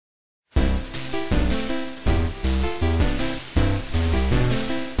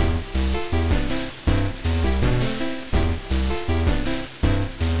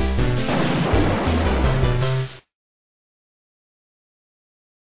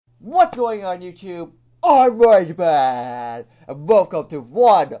What's going on YouTube? I'm RageBad, and welcome to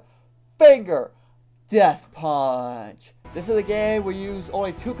One Finger Death Punch. This is a game we use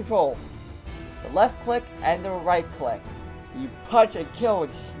only two controls, the left click and the right click. You punch and kill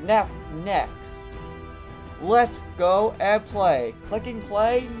and snap necks. Let's go and play. Clicking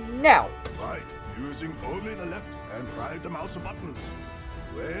play now. Fight using only the left and right mouse buttons.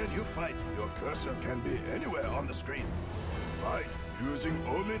 When you fight, your cursor can be anywhere on the screen. Fight using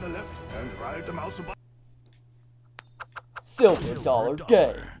only the left and right mouse buttons. Silver Dollar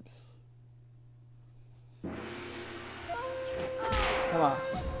Games. Come on.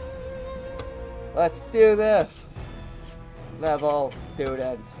 Let's do this. Level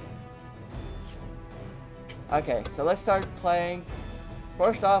student. Okay, so let's start playing.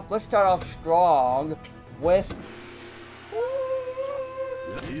 First off, let's start off strong with...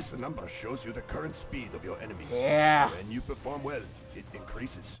 This number shows you the current speed of your enemies. Yeah. When you perform well, it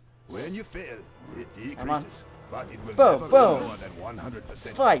increases. When you fail, it decreases. But it will Boom, never boom. be lower than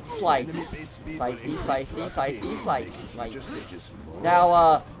 100%. Slice, slice. Enemy-based speed Slicey, will increase slicey, throughout slicey, the game, slicey, making slicey. future stages more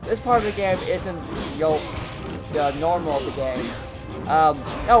Now, this part of the game isn't, the normal of the game.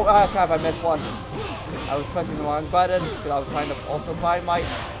 Oh, crap, I missed one. I was pressing the wrong button, because I was trying to also find my,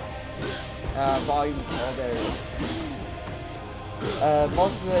 volume. Oh, there it is.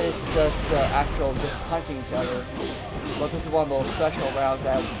 Most of it is just punching each other. But this is one of those special rounds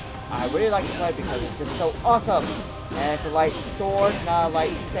that I really like to play because it's just so awesome. And it's a light sword, not a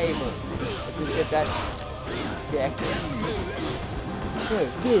lightsaber. Let's just get that dick.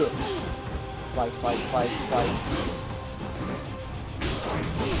 Do it. Slice, slice, slice, slice.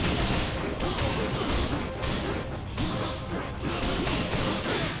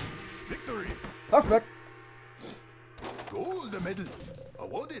 Victory! Perfect. Gold medal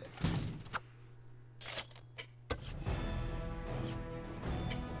awarded.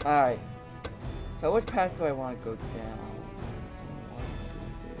 Alright. So which path do I want to go down?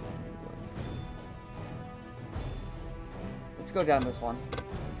 Let's go down this one.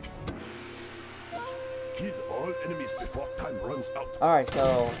 Kill all enemies before time runs out. Alright,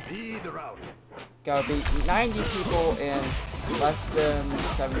 so Speed round. gotta beat 90 people in less than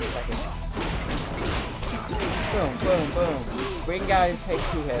 70 seconds. Boom, boom, boom. Green guys take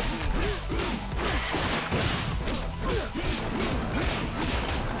 2 hits.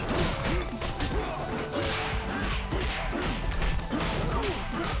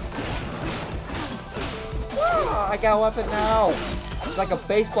 I got a weapon now. It's like a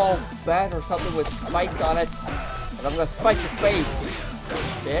baseball bat or something with spikes on it. And I'm gonna spike your face,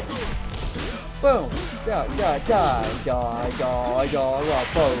 bitch. Boom. Die, die, die, die, die, die,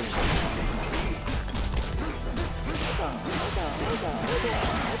 boom.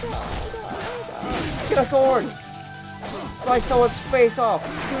 Get a sword! Slice someone's face off!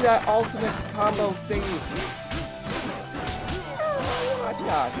 Do that ultimate combo thingy! Die,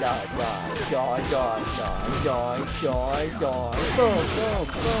 die, die, die, die, die, die, die, die, boom, boom,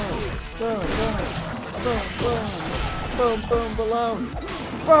 boom, boom, boom, boom, boom, boom, balloon,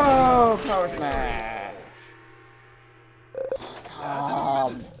 boom, power smash!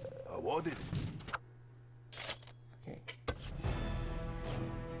 Awarded. Okay.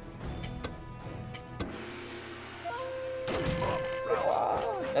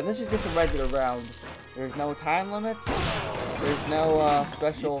 And this is just a regular round. There's no time limits. There's no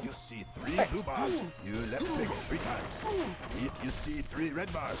special. If you see 3 blue bars, you left click 3 times. If you see 3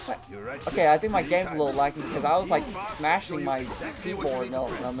 red bars, you right click. Okay, I think my 3 game's a little times. laggy because I was like These bars show smashing you my exactly what you keyboard, need to no,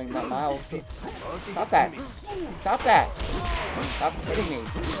 press. I mean my mouse. Defeat multiple Stop that! enemies. Stop that! Stop hitting me!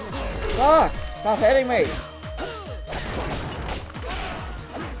 Fuck! Stop hitting me!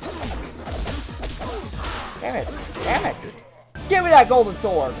 Damn it! Damn it! Give me that golden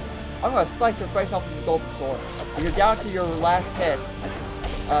sword! I'm gonna slice your face off with this golden sword. When you're down to your last hit,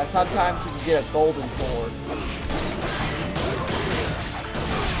 sometimes you can get a golden sword.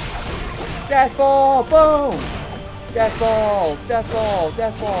 Death ball! Boom! Death ball! Death ball!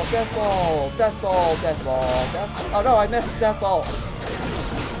 Death ball! Death ball! Death ball! Death ball! Death... Oh no, I missed death ball!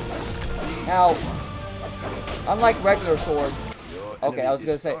 Now, unlike regular swords, okay, I was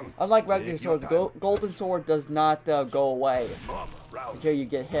gonna say, unlike regular swords, golden sword does not go away until you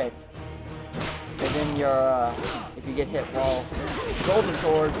get hit. And then you're, if you get hit while golden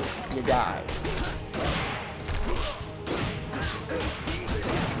sword, you die.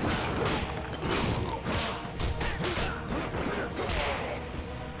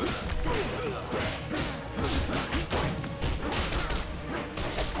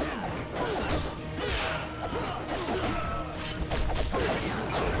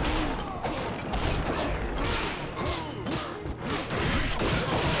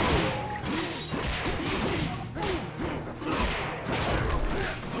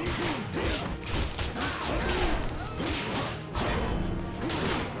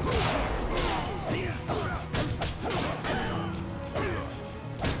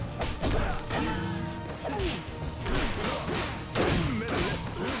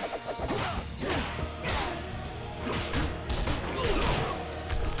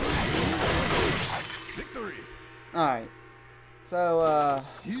 So,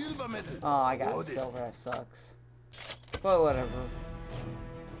 Silver medal. oh, I got Awarded. silver, that sucks. But whatever.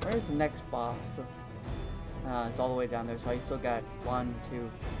 Where's the next boss? It's all the way down there, so I still got 1,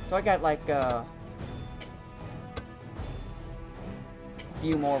 2. So I got like, a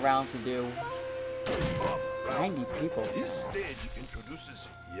few more rounds to do. 90 people. This stage introduces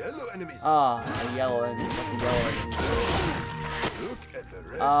yellow enemies. Ah, a yellow enemy. What's a yellow enemy? Look at the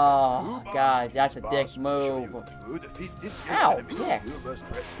red Oh, and blue bars. God, that's a These dick bars will show move. you to defeat this Ow, yellow enemy. dick. You must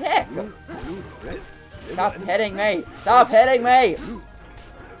press Dick. blue, blue, red. Yellow Stop enemies. hitting me! Stop hitting me! Blue on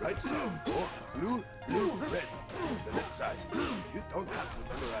the right side, or blue, blue, red on the left side. You don't have to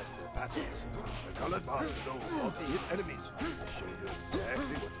memorize the patterns. The colored bars below all the hit enemies show you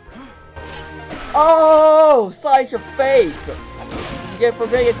exactly what to press. Oh! Slice your face! You get for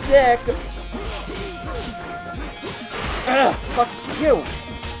being a dick! Ugh, fuck you!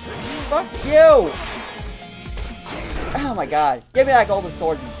 Fuck you! Oh my god. Give me that golden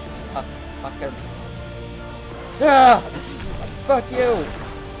sword, you fucker. Ugh! Fuck you!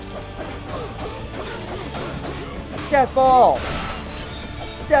 Death ball!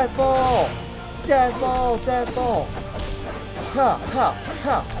 Death ball! Death ball! Death ball! Ha! Ha!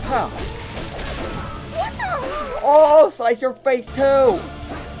 Ha! Ha! Oh! Slice your face too!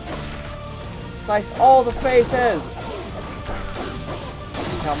 Slice all the faces!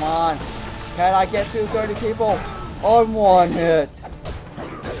 Come on! Can I get through 30 people on one hit?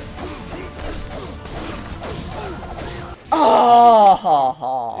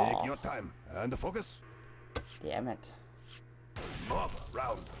 Oh! Take your time and focus. Damn it. Mob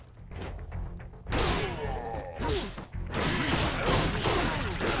round.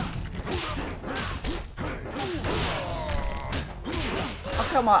 Oh,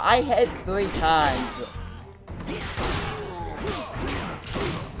 come on, I hit 3 times.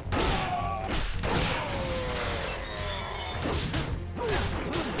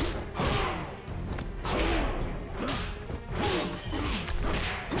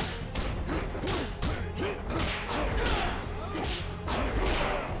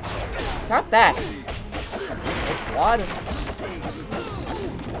 Stop that! It's water.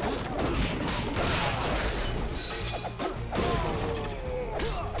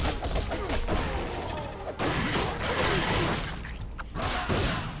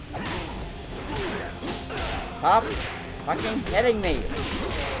 Stop fucking hitting me!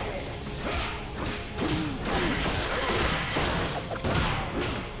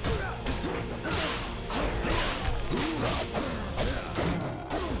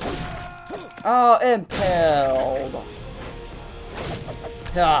 Oh, impaled!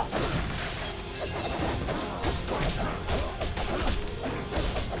 Ah.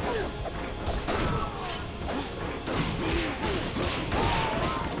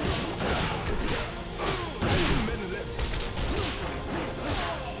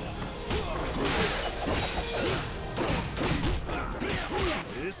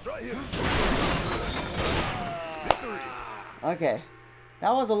 Destroy him. Victory. Okay,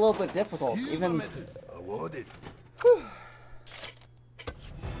 that was a little bit difficult. Silver Even. medal awarded. Whew.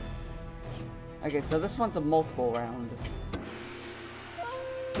 Okay, so this one's a multiple round.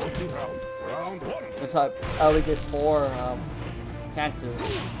 Round. Round 1. So I only did 4 chances.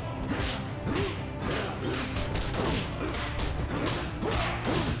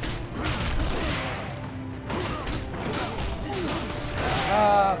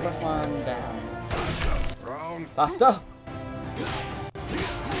 First one down. Round. Faster!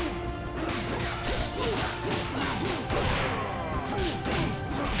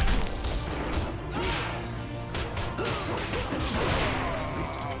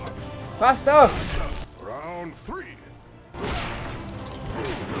 Faster! Round 3.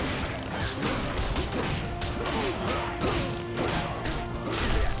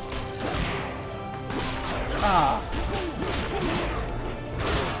 Ah.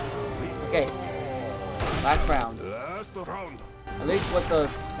 Okay. Last round. Last round. At least with the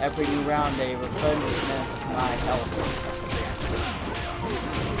every new round they replenish my health.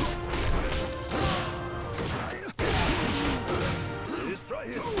 Destroy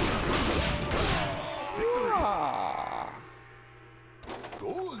him. Ah.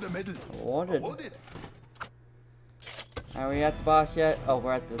 Gold medal Awarded. awarded. Are we at the boss yet? Oh,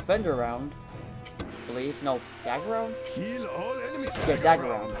 we're at the defender round. I believe. No, dagger round? Kill all enemies. Yeah, dagger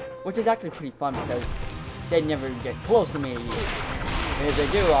round. Which is actually pretty fun because they never get close to me. And if they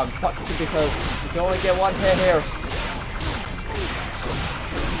do, I'm fucked because you can only get 1 hit here.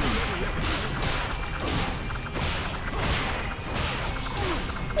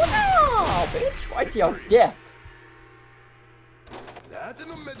 Wow, bitch, right to your dick.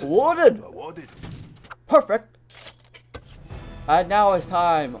 Platinum medal Awarded. awarded. Perfect. And now it's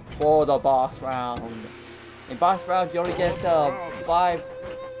time for the boss round. In boss round, you only get 5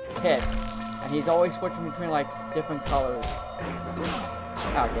 hits, and he's always switching between like different colors.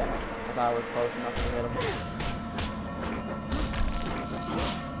 Oh damn it! I thought I was close enough to hit him.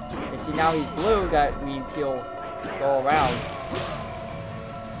 You see, now he's blue. That means he'll go around.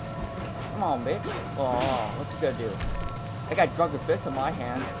 Come on, bitch. Oh, what's he gonna do? I got Drunken Fist in my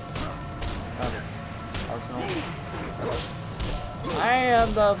hands. Arsenal. I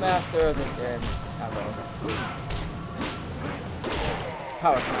am the master of this game.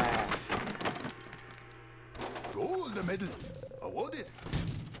 Power smash. Gold medal awarded.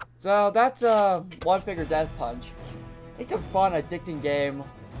 So that's One Finger Death Punch. It's a fun, addicting game.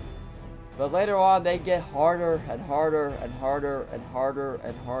 But later on, they get harder and harder and harder and harder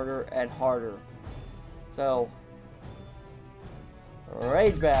and harder and harder. So,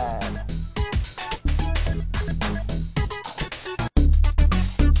 RageBad.